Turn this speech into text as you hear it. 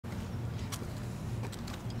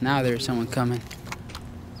Now there's someone coming.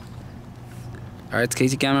 Alright, it's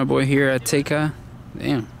Casey Camera Boy here at Teca.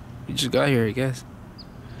 Damn, you just got here, I guess.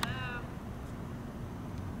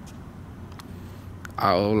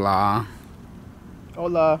 Hola.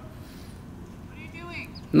 Hola. What are you doing?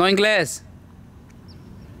 No inglés.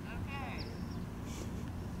 Okay.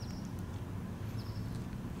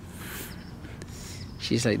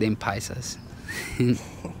 She's like them paisas.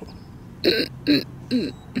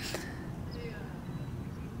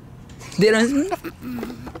 They don't.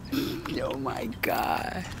 Oh my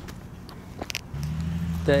god.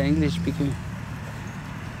 The English speaker.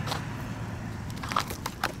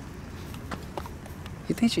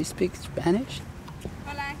 You think she speaks Spanish?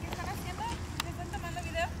 Hola, ¿qué están haciendo? ¿Están tomando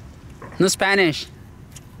video? No Spanish.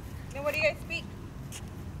 Then what do you guys speak?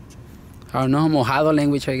 I don't know, mojado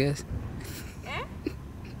language, I guess. Eh?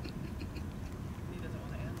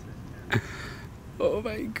 Oh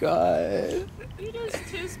my god. You guys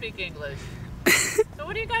too speak English. So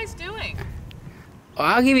what are you guys doing? Well,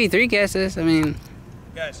 I'll give you 3 guesses. I mean,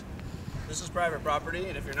 Guys, this is private property,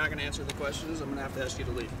 and if you're not going to answer the questions, I'm going to have to ask you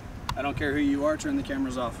to leave. I don't care who you are, turn the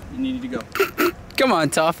cameras off. You need to go. come on,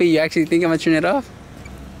 Toffee. You actually think I'm gonna turn it off?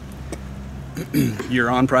 You're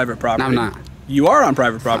on private property. No, I'm not. You are on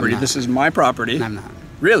private property. not. This is my property. No, I'm not.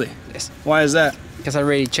 Really? Yes. Why is that? Because I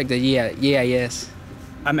already checked the yes.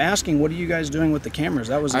 I'm asking, what are you guys doing with the cameras?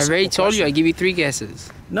 That was a I already simple told you. I question. give you 3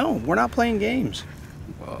 guesses. No, we're not playing games.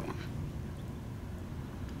 Whoa.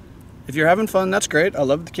 If you're having fun, that's great. I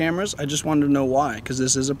love the cameras. I just wanted to know why, because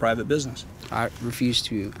this is a private business. I refuse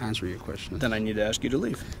to answer your question. Then I need to ask you to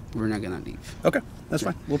leave. We're not gonna leave. Okay, that's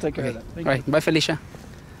fine. We'll take care of that. All right, bye, Felicia.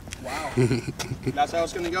 Wow. That's how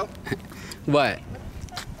it's going to go? What?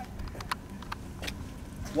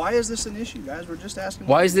 Why is this an issue, guys? We're just asking.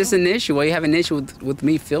 Why is this an issue? Why you have an issue with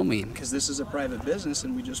me filming? Because this is a private business,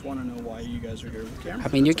 and we just want to know why you guys are here with cameras. I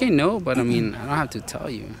mean, you can know, but I mean, I don't have to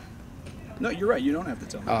tell you. No, you're right. You don't have to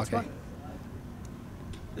tell me. Oh, That's okay.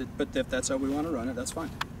 fine. But if that's how we want to run it, that's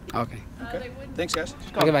fine. Okay. Okay. Thanks, guys.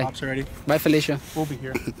 Okay, bye. Cops already. Bye, Felicia. We'll be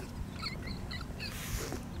here.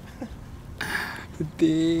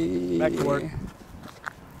 Back to work.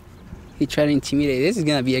 He tried to intimidate. This is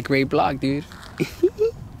gonna be a great vlog, dude.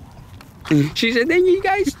 She said, "Then you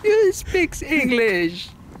guys still speaks English."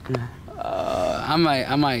 I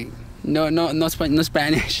might. No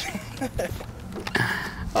Spanish.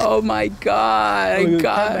 Oh my God! We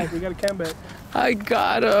got a cam back. I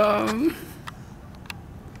got him.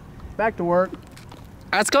 Back to work.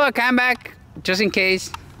 Let's go a cam back, just in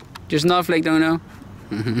case. Just Snowflake don't know.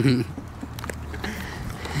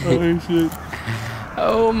 Oh shit.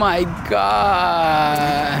 Oh my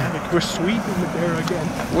God. We're sweeping the air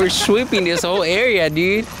again. We're sweeping this whole area,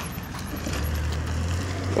 dude.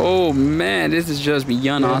 Oh man, this is just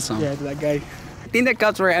beyond awesome. Yeah, that guy. I think the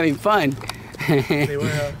cops were having fun. They were.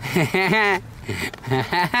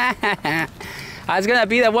 I was gonna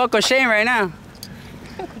be the walk of shame right now.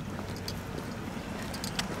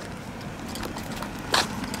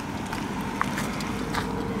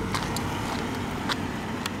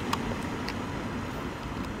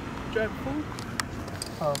 Drive full.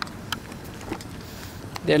 Oh.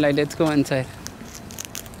 They're like, let's go inside.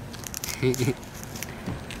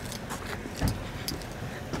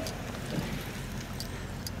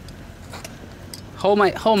 Hold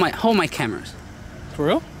my cameras. For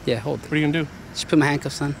real? Yeah, hold it. What are you gonna do? Just put my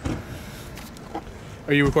handcuffs on.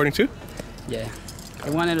 Are you recording too? Yeah.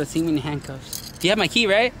 They wanted to see me in handcuffs. You have my key,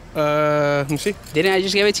 right? Let me see. Didn't I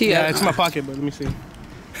just give it to you? Yeah, it's in my pocket, but let me see.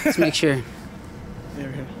 Let's make sure. Yeah,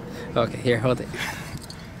 right here. Okay, here, hold it.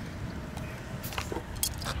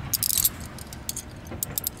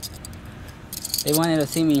 They wanted to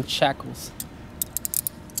see me in shackles.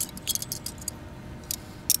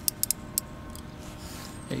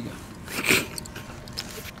 There you go.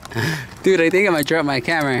 Dude, I think I might drop my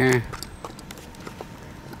camera here.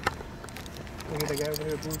 Look at that guy over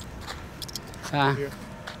here, blue. Ah, Here.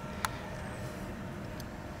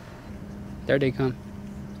 there they come.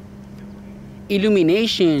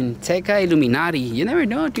 Illumination, Teca Illuminati. You never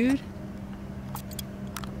know, dude.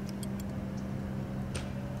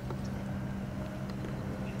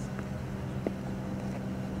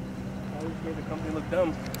 Always made the company look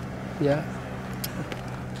dumb. Yeah.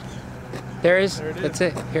 There it is. There it is. That's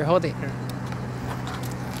it. Here, hold it.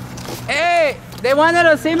 Hey, they wanted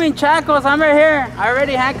to see me in shackles. I'm right here. I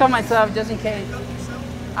already handcuffed myself just in case.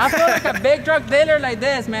 I feel like a big drug dealer like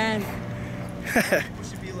this, man. We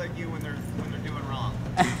should be like you when they're doing wrong.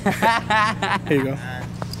 Here you go.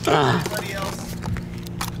 Anybody else?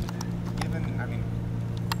 Even, I mean,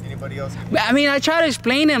 anybody everybody else. I mean, I try to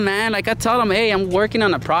explain it, man. Like I tell them, hey, I'm working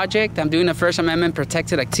on a project. I'm doing a First Amendment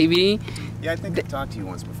protected activity. Yeah, I think I talked to you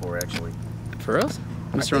once before, actually. For us?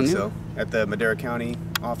 I think so. At the Madera County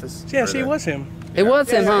office. Yeah, see, it was him. It was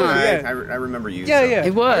him, huh? Yeah. I remember you. Yeah, so. yeah.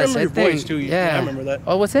 It was. I remember your think. voice too. Yeah. I remember that.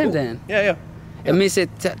 Oh, it was him then. Yeah. It means it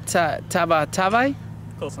Tavai?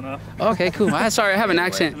 Close enough. Okay, cool. Sorry, I have an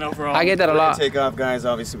accent. No problem. I get that a We're gonna lot. take off, guys.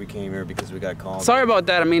 Obviously, we came here because we got called. Sorry about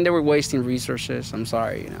that. I mean, they were wasting resources. I'm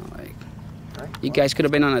sorry, like. All right, You guys could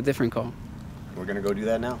have been on a different call. We're gonna go do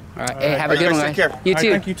that now. All right. Hey, have a good one, Take guys. care. You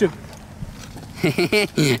too. Thank you too.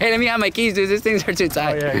 Hey, let me have my keys, dude. These things are too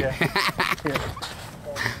tight. Oh yeah.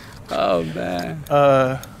 Oh man.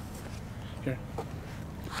 Here.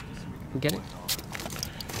 Get it?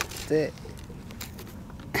 That's it.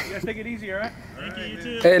 You guys take it easy, all right? Thank you, you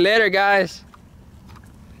too. Hey, later, guys.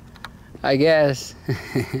 I guess.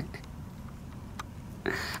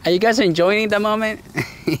 Are you guys enjoying the moment?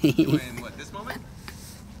 Enjoying what? This moment?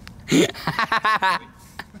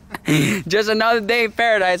 Just another day in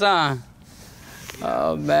paradise, huh?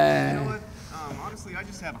 Oh You know man. what? Honestly, I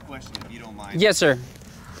just have a question, if you don't mind. Yes, sir.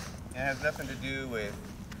 It has nothing to do with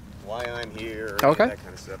why I'm here or Okay. any of that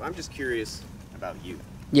kind of stuff. I'm just curious about you.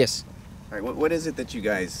 Yes. All right, what is it that you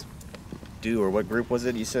guys do, or what group was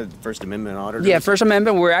it? You said First Amendment auditors? Yeah, First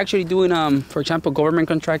Amendment. We're actually doing, for example, government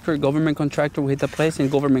contractor we hit the place, and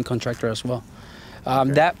government contractor as well.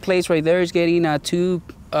 That place right there is getting $2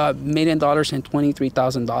 million and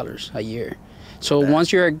 $23,000 a year. So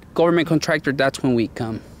once you're a government contractor, that's when we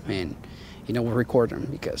come and we record them,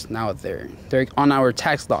 because now they're on our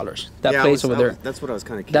tax dollars. That place over there. That's what I was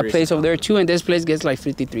kind of curious. That place over about. there too, and this place gets like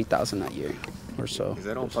 $53,000 a year or so. Is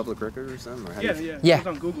that on public record or something? Or how do you- Yeah, It's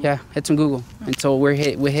on Google. yeah, it's on Google, and so we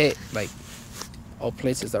hit like all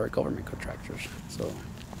places that are government contractors. So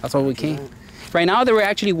that's why we came. Right now, they were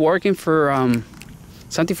actually working for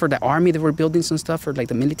something for the army. They were building some stuff for like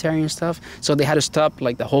the military and stuff. So they had to stop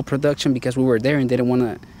like the whole production because we were there and they didn't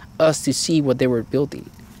want us to see what they were building.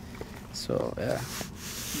 So yeah.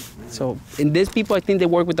 So and these people, I think they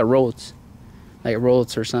work with the roads, like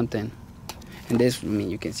roads or something. And this, I mean,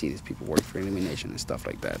 you can see these people work for illumination and stuff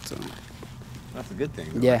like that. So. That's a good thing.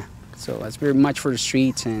 Yeah, so that's very much for the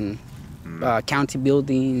streets and county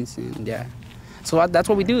buildings, and yeah. So that's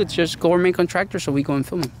what we do. It's just government contractors, so we go and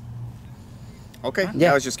film them. Okay.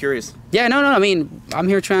 Yeah. I was just curious. Yeah, no. I mean, I'm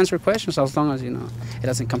here to answer questions as long as it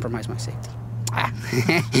doesn't compromise my safety.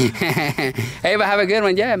 Hey, but have a good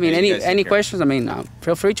one. Yeah, I mean, Yeah, you guys take any care. questions? I mean,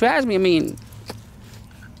 feel free to ask me. I mean,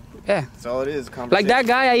 yeah. That's all it is. Like that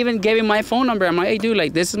guy, I even gave him my phone number. I'm like, hey, dude,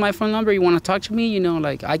 like this is my phone number. You want to talk to me?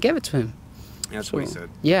 Like I gave it to him. That's what he said.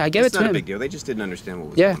 Yeah, I gave It's it to not him. a big deal. They just didn't understand what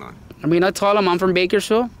was Yeah. going on. I mean, I told him I'm from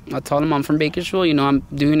Bakersfield. I'm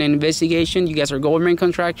doing an investigation. You guys are government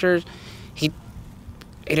contractors. He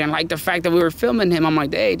didn't like the fact that we were filming him. I'm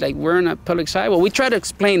like, hey, like we're on a public side. Well, we try to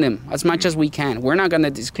explain them as much as we can. We're not going to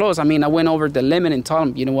disclose. I mean, I went over the limit and told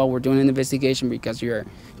him, you know what, we're doing an investigation because you're a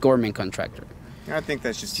government contractor. I think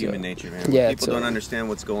that's just human nature, man. When yeah, people don't understand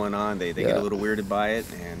what's going on, they get a little weirded by it.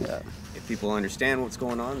 And if people understand what's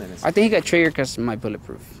going on, then it's... I think he got triggered because of my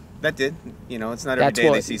bulletproof. That did. It's not every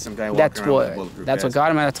day they see some guy walking around with a bulletproof That's what vest.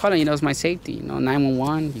 got him. I told him, it's my safety.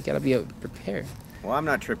 911, you got to be prepared. Well, I'm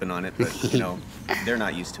not tripping on it, but, they're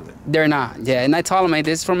not used to it. They're not, yeah. And I told him, hey,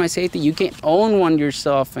 this is for my safety. You can't own one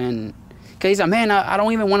yourself. And because he's like, man, I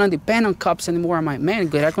don't even want to depend on cops anymore. I'm like, man,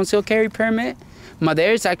 get a concealed carry permit.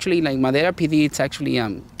 Madera is actually, Madera PD, it's actually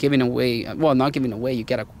giving away, well, not giving away. You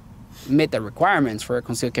got to meet the requirements for a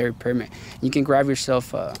concealed carry permit. You can grab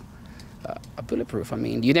yourself a bulletproof. I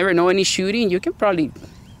mean, you never know any shooting. You can probably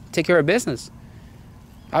take care of business.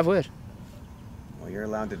 I would. Well, you're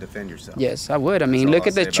allowed to defend yourself. Yes, I would. I mean, all look I'll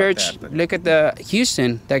at the say about church. that, but- Look at the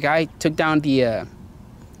Houston. That guy took down the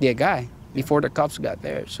guy before the cops got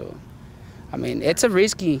there. So, I mean, it's a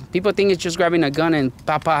risky. People think it's just grabbing a gun and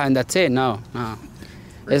papa and that's it. No.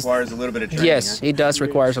 Requires a little bit of training. Yes, huh? it does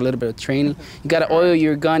requires a little bit of training. You got to oil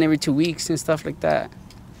your gun every 2 weeks and stuff like that.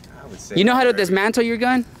 I would say You know how to that's very- dismantle your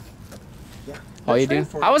gun? Yeah. Oh, you do?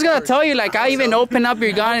 I was gonna tell you, like, I even open up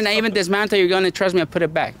your gun and I even dismantle your gun, and trust me, I put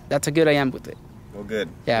it back. That's how good I am with it. Well, good.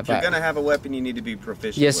 Yeah, if you're but- going to have a weapon, you need to be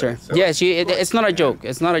proficient Yes, with sir. it. So- Yes, it's not a joke.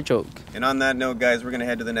 It's not a joke. And on that note, guys, we're going to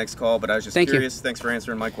head to the next call, but I was just Thank you. curious. Thanks for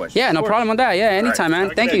answering my question. Yeah, no problem on that. Yeah, anytime,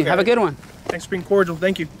 man. Thank you. Have a good one. Thanks for being cordial.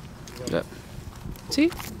 Thank you. Yep. See?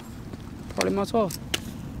 Probably might as well.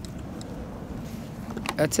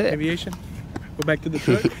 That's it. Aviation. Go back to the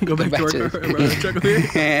truck. Go back, back to to our truck over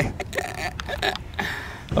here.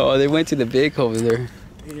 Oh, they went to the big over there.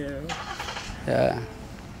 Yeah. Yeah.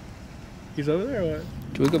 He's over there or what?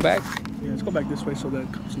 Should we go back? Yeah, let's go back this way so that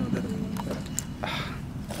cops know that.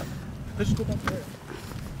 Let's just go back there.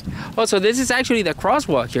 Oh, so this is actually the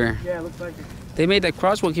crosswalk here. Yeah, it looks like it. They made that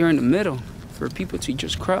crosswalk here in the middle for people to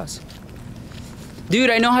just cross. Dude,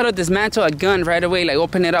 I know how to dismantle a gun right away. Like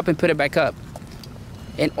open it up and put it back up.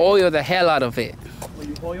 And oil the hell out of it. Will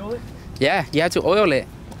you oil it? Yeah, you have to oil it.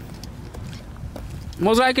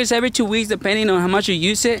 Most likely it's every 2 weeks depending on how much you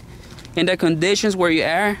use it and the conditions where you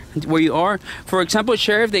are. For example,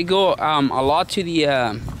 sheriff, they go a lot to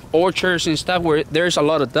the orchards and stuff where there's a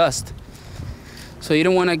lot of dust. So you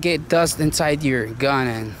don't want to get dust inside your gun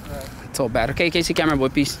and it's all bad. Okay, Casey, camera boy,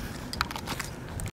 peace.